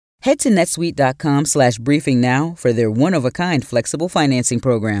Head to netsuite.com/briefing now for their one-of-a-kind flexible financing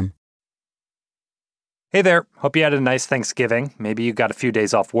program. Hey there. Hope you had a nice Thanksgiving. Maybe you got a few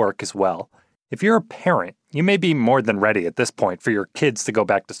days off work as well. If you're a parent, you may be more than ready at this point for your kids to go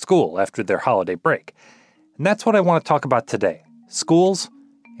back to school after their holiday break. And that's what I want to talk about today. Schools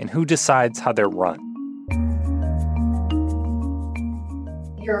and who decides how they're run.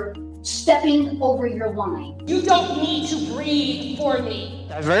 You're stepping over your line. You don't need to breathe for me.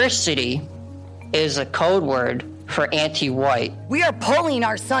 Diversity is a code word for anti-white. We are pulling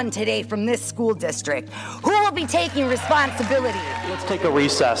our son today from this school district. Who will be taking responsibility? Let's take a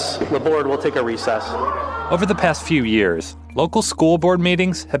recess. The board will take a recess. Over the past few years, local school board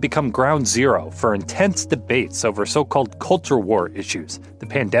meetings have become ground zero for intense debates over so-called culture war issues. The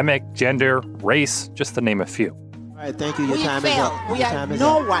pandemic, gender, race, just to name a few. All right, thank you. Your time is up. We are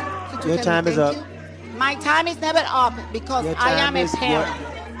no one. Your time is up. My time is never up because I am a parent.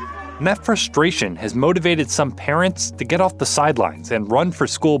 And that frustration has motivated some parents to get off the sidelines and run for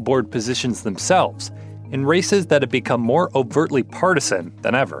school board positions themselves in races that have become more overtly partisan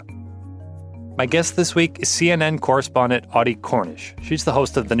than ever. My guest this week is CNN correspondent Audie Cornish. She's the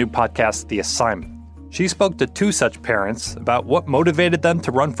host of the new podcast, The Assignment. She spoke to two such parents about what motivated them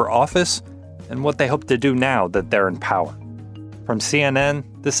to run for office and what they hope to do now that they're in power. From CNN,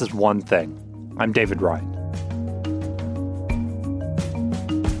 this is One Thing. I'm David Ryan.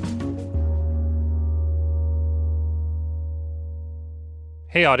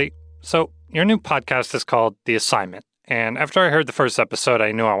 Hey, Audie. So your new podcast is called The Assignment. And after I heard the first episode,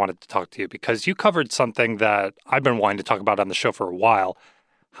 I knew I wanted to talk to you because you covered something that I've been wanting to talk about on the show for a while,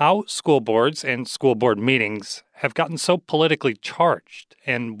 how school boards and school board meetings have gotten so politically charged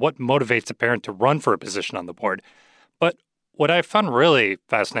and what motivates a parent to run for a position on the board. But what I found really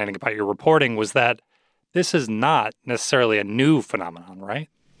fascinating about your reporting was that this is not necessarily a new phenomenon, right?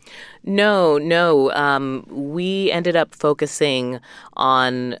 No. We ended up focusing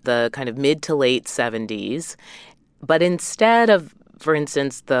on the kind of mid to late 70s. But instead of, for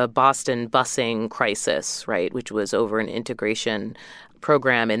instance, the Boston busing crisis, right, which was over an integration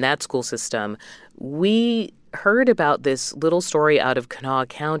program in that school system, we heard about this little story out of Kanawha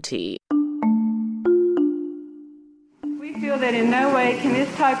County. We feel that in no way can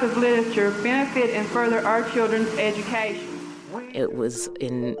this type of literature benefit and further our children's education. It was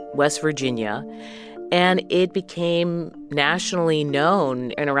in West Virginia, and it became nationally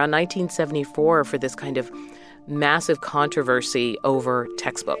known in around 1974 for this kind of massive controversy over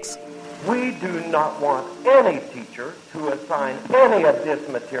textbooks. We do not want any teacher to assign any of this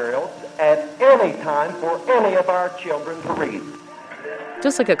material at any time for any of our children to read.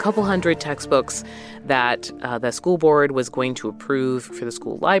 Just like a couple hundred textbooks that the school board was going to approve for the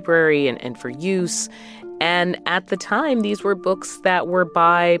school library and for use. And at the time, these were books that were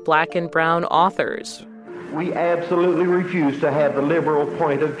by Black and brown authors. We absolutely refuse to have the liberal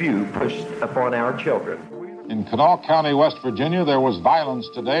point of view pushed upon our children. In Kanawha County, West Virginia, there was violence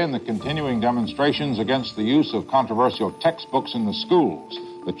today in the continuing demonstrations against the use of controversial textbooks in the schools.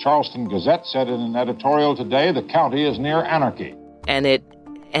 The Charleston Gazette said in an editorial today, the county is near anarchy. And it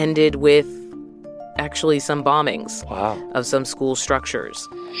ended with actually some bombings of some school structures.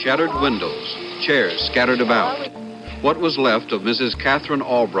 Shattered windows, chairs scattered about. What was left of Mrs. Catherine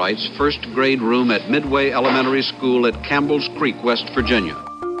Albright's first grade room at Midway Elementary School at Campbell's Creek, West Virginia.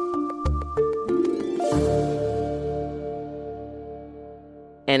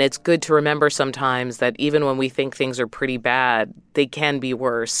 And it's good to remember sometimes that even when we think things are pretty bad, they can be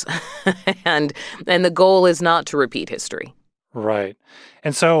worse. and the goal is not to repeat history. Right.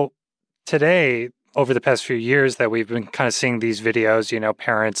 And so today, over the past few years that we've been kind of seeing these videos,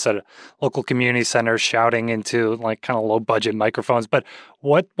 parents at local community centers shouting into like kind of low budget microphones. But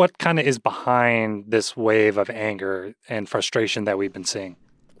what kind of is behind this wave of anger and frustration that we've been seeing?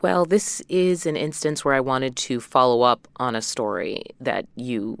 Well, this is an instance where I wanted to follow up on a story that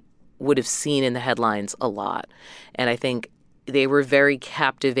you would have seen in the headlines a lot. And I think they were very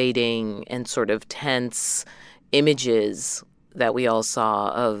captivating and sort of tense images that we all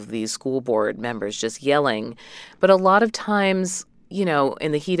saw of these school board members just yelling. But a lot of times, in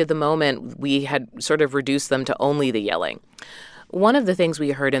the heat of the moment, we had sort of reduced them to only the yelling. One of the things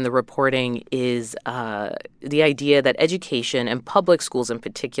we heard in the reporting is the idea that education and public schools in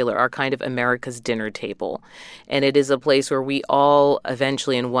particular are kind of America's dinner table. And it is a place where we all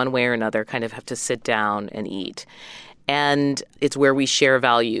eventually in one way or another kind of have to sit down and eat. And it's where we share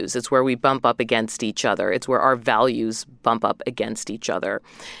values. It's where we bump up against each other. It's where our values bump up against each other.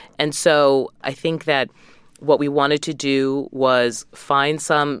 And so I think that what we wanted to do was find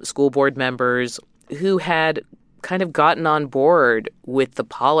some school board members who had kind of gotten on board with the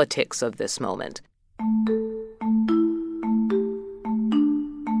politics of this moment.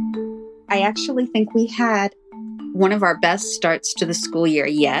 I actually think we had one of our best starts to the school year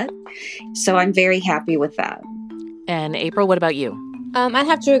yet. So I'm very happy with that. And April, what about you? I'd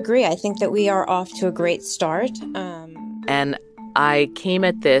have to agree. I think that we are off to a great start. And I came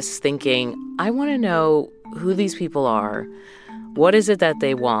at this thinking, I want to know who these people are. What is it that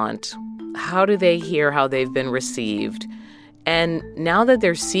they want? How do they hear how they've been received? And now that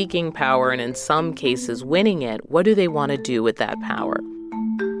they're seeking power and in some cases winning it, what do they want to do with that power?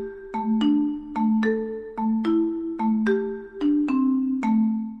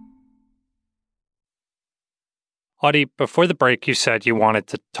 Audie, before the break, you said you wanted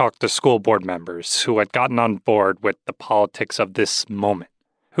to talk to school board members who had gotten on board with the politics of this moment.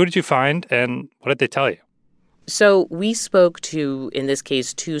 Who did you find, and what did they tell you? So we spoke to, in this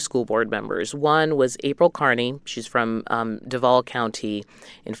case, 2 school board members. One was April Carney. She's from Duval County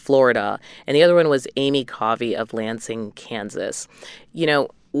in Florida. And the other one was Amy Covey of Lansing, Kansas. You know,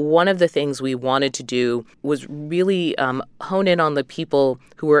 one of the things we wanted to do was really hone in on the people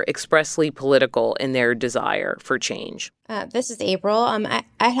who were expressly political in their desire for change. This is April.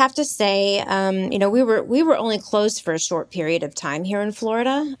 I have to say, we were only closed for a short period of time here in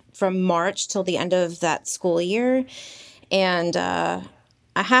Florida, from March till the end of that school year. And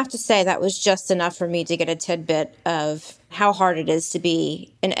I have to say that was just enough for me to get a tidbit of how hard it is to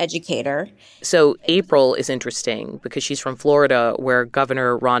be an educator. So April is interesting because she's from Florida, where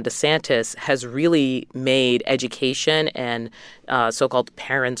Governor Ron DeSantis has really made education and so-called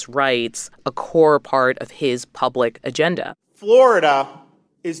parents' rights a core part of his public agenda. Florida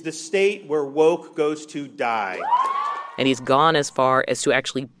is the state where woke goes to die. And he's gone as far as to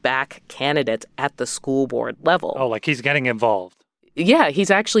actually back candidates at the school board level. Oh, like he's getting involved. Yeah,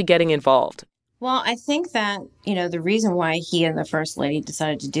 he's actually getting involved. Well, I think that, the reason why he and the First Lady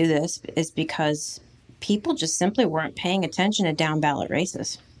decided to do this is because people just simply weren't paying attention to down ballot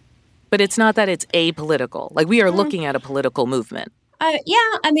races. But it's not that it's apolitical. Like, we are looking at a political movement. I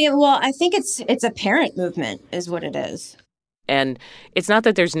think it's a parent movement is what it is. And it's not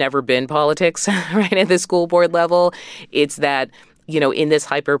that there's never been politics, right, at the school board level. It's that, in this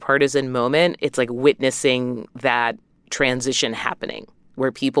hyper-partisan moment, it's like witnessing that transition happening,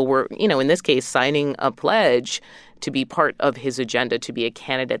 where people were, in this case, signing a pledge to be part of his agenda, to be a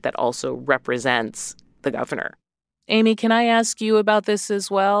candidate that also represents the governor. Amy, can I ask you about this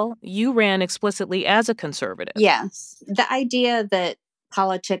as well? You ran explicitly as a conservative. Yes. The idea that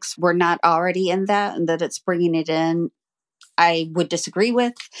politics were not already in that and that it's bringing it in, I would disagree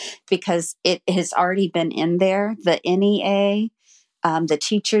with, because it has already been in there. The NEA, the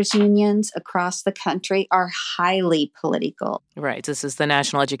teachers' unions across the country are highly political. Right. This is the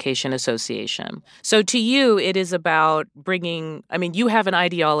National Education Association. So to you, it is about bringing, you have an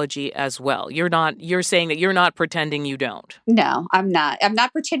ideology as well. You're saying that you're not pretending you don't. No, I'm not. I'm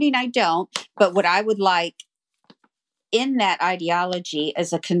not pretending I don't. But what I would like in that ideology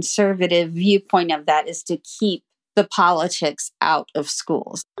as a conservative viewpoint of that is to keep the politics out of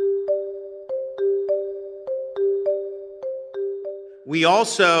schools. We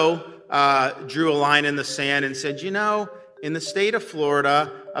also drew a line in the sand and said, in the state of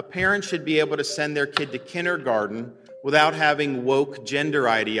Florida, a parent should be able to send their kid to kindergarten without having woke gender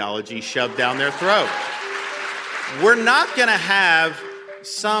ideology shoved down their throat. We're not going to have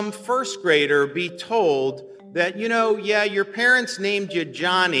some first grader be told that, your parents named you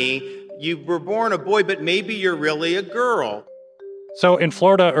Johnny, you were born a boy, but maybe you're really a girl. So in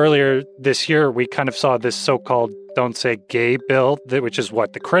Florida earlier this year, we kind of saw this so-called Don't Say Gay bill, which is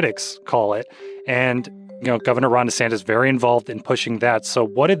what the critics call it. And, Governor Ron DeSantis is very involved in pushing that. So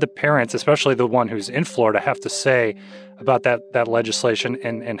what did the parents, especially the one who's in Florida, have to say about that legislation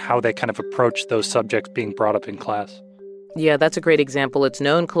and how they kind of approach those subjects being brought up in class? Yeah, that's a great example. It's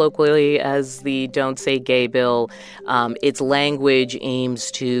known colloquially as the Don't Say Gay bill. Its language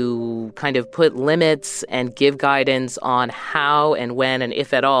aims to kind of put limits and give guidance on how and when and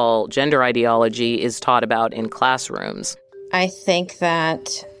if at all gender ideology is taught about in classrooms. I think that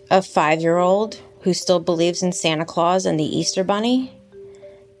a 5-year-old who still believes in Santa Claus and the Easter Bunny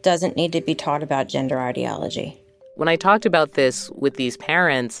doesn't need to be taught about gender ideology. When I talked about this with these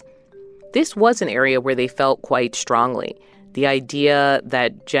parents, this was an area where they felt quite strongly. The idea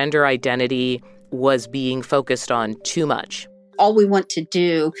that gender identity was being focused on too much. All we want to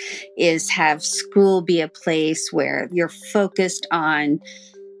do is have school be a place where you're focused on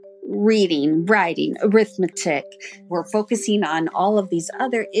reading, writing, arithmetic. We're focusing on all of these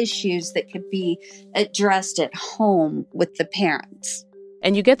other issues that could be addressed at home with the parents.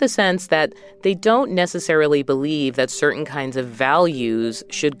 And you get the sense that they don't necessarily believe that certain kinds of values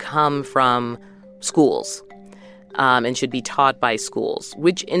should come from schools and should be taught by schools,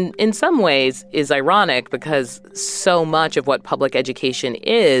 which in some ways is ironic because so much of what public education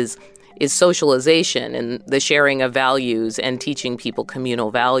is socialization and the sharing of values and teaching people communal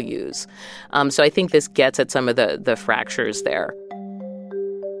values. So I think this gets at some of the fractures there.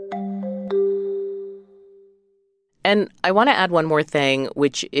 And I want to add one more thing,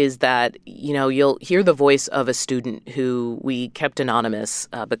 which is that, you'll hear the voice of a student who we kept anonymous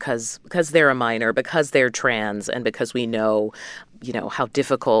because they're a minor, because they're trans, and because we know, how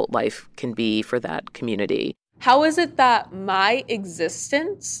difficult life can be for that community. How is it that my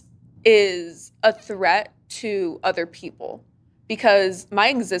existence is a threat to other people? Because my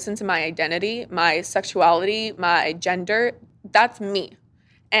existence and my identity, my sexuality, my gender, that's me.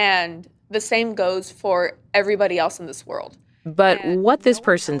 And the same goes for everybody else in this world. But what this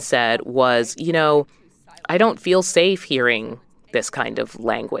person said was, I don't feel safe hearing this kind of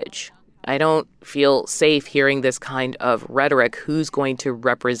language. I don't feel safe hearing this kind of rhetoric. Who's going to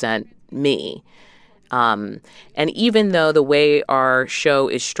represent me? And even though the way our show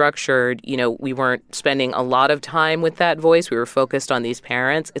is structured, we weren't spending a lot of time with that voice. We were focused on these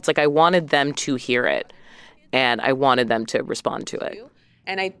parents. It's like I wanted them to hear it, and I wanted them to respond to it.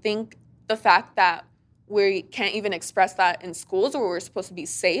 And I think the fact that we can't even express that in schools where we're supposed to be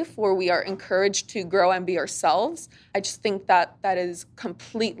safe, where we are encouraged to grow and be ourselves, I just think that is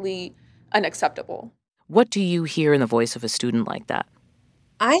completely unacceptable. What do you hear in the voice of a student like that?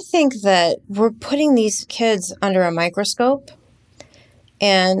 I think that we're putting these kids under a microscope.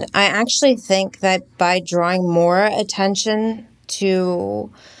 And I actually think that by drawing more attention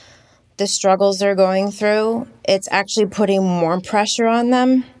to the struggles they're going through, it's actually putting more pressure on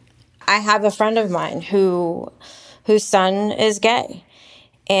them. I have a friend of mine whose son is gay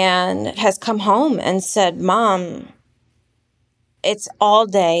and has come home and said, "Mom, it's all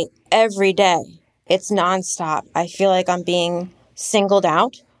day, every day. It's nonstop. I feel like I'm being singled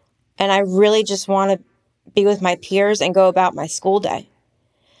out, and I really just want to be with my peers and go about my school day."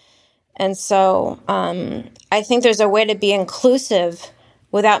 And so I think there's a way to be inclusive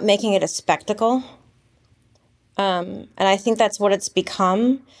without making it a spectacle. And I think that's what it's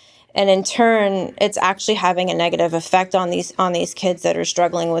become. And in turn, it's actually having a negative effect on these kids that are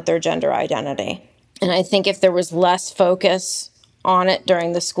struggling with their gender identity. And I think if there was less focus on it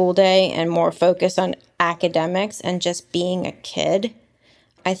during the school day and more focus on academics and just being a kid,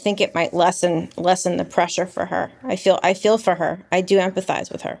 I think it might lessen the pressure for her. I feel for her. I do empathize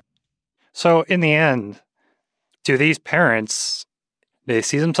with her. So in the end, do these parents, do they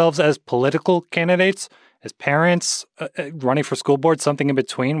see themselves as political candidates, as parents running for school board, something in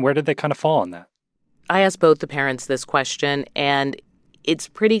between? Where did they kind of fall on that? I asked both the parents this question, and it's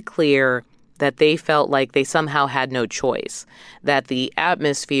pretty clear that they felt like they somehow had no choice, that the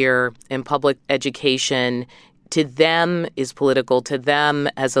atmosphere in public education to them is political, to them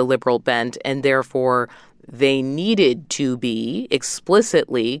as a liberal bent, and therefore they needed to be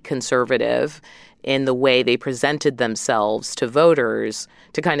explicitly conservative in the way they presented themselves to voters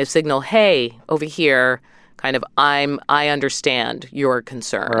to kind of signal, hey, over here, kind of, I understand your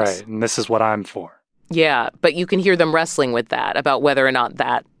concerns. Right, and this is what I'm for. Yeah, but you can hear them wrestling with that about whether or not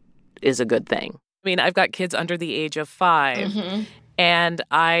that is a good thing. I mean, I've got kids under the age of 5, and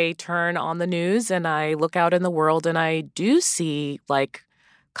I turn on the news and I look out in the world and I do see, like,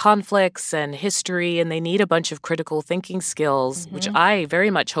 conflicts and history, and they need a bunch of critical thinking skills, which I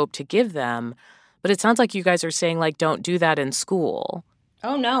very much hope to give them. But it sounds like you guys are saying, like, don't do that in school.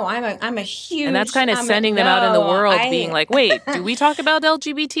 Oh, no, I'm a huge... And that's kind of sending them out in the world being like, wait, do we talk about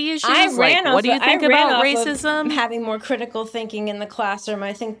LGBT issues? What do you think about racism? Having more critical thinking in the classroom.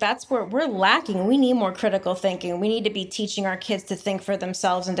 I think that's where we're lacking. We need more critical thinking. We need to be teaching our kids to think for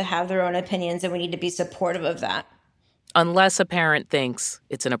themselves and to have their own opinions, and we need to be supportive of that. Unless a parent thinks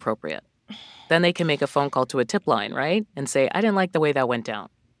it's inappropriate. Then they can make a phone call to a tip line, right? And say, I didn't like the way that went down.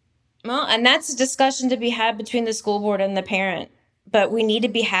 Well, and that's a discussion to be had between the school board and the parent. But we need to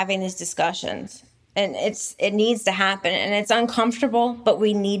be having these discussions, and it needs to happen, and it's uncomfortable, but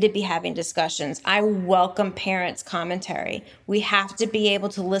we need to be having discussions. I welcome parents' commentary. We have to be able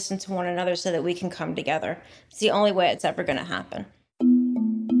to listen to one another so that we can come together. It's the only way it's ever going to happen.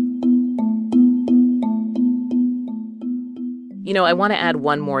 You know, I want to add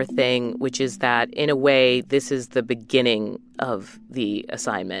one more thing, which is that, in a way, this is the beginning of the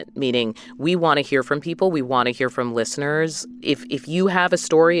assignment, meaning we want to hear from people. We want to hear from listeners. If you have a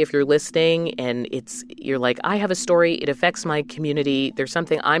story, if you're listening and you're like, I have a story, it affects my community, there's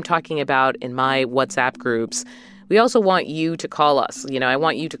something I'm talking about in my WhatsApp groups, We also want you to call us. I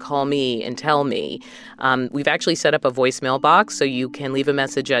want you to call me and tell me. We've actually set up a voicemail box, so you can leave a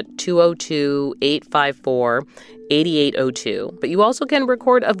message at 202-854-8802. But you also can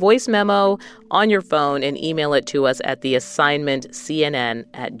record a voice memo on your phone and email it to us at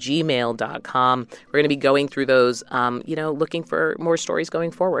theassignmentcnn@gmail.com. We're going to be going through those, looking for more stories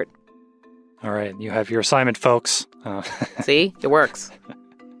going forward. All right. You have your assignment, folks. See? It works.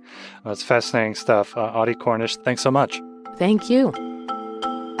 That's fascinating stuff. Audie Cornish, thanks so much. Thank you.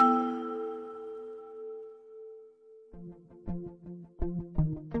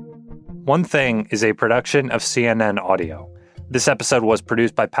 One Thing is a production of CNN Audio. This episode was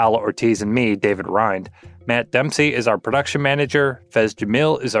produced by Paula Ortiz and me, David Rind. Matt Dempsey is our production manager. Fez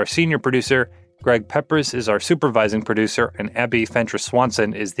Jamil is our senior producer. Greg Peppers is our supervising producer. And Abby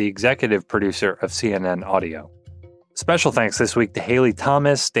Fentress-Swanson is the executive producer of CNN Audio. Special thanks this week to Haley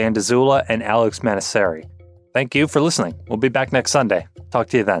Thomas, Dan DeZula, and Alex Manasseri. Thank you for listening. We'll be back next Sunday. Talk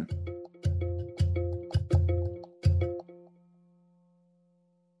to you then.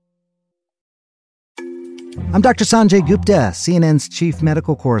 I'm Dr. Sanjay Gupta, CNN's chief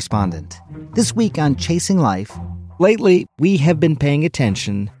medical correspondent. This week on Chasing Life, lately we have been paying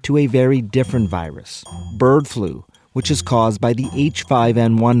attention to a very different virus, bird flu, which is caused by the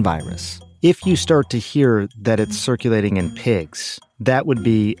H5N1 virus. If you start to hear that it's circulating in pigs, that would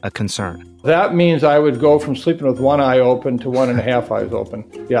be a concern. That means I would go from sleeping with one eye open to 1.5 eyes open.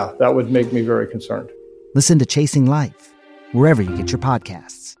 Yeah, that would make me very concerned. Listen to Chasing Life, wherever you get your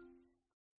podcasts.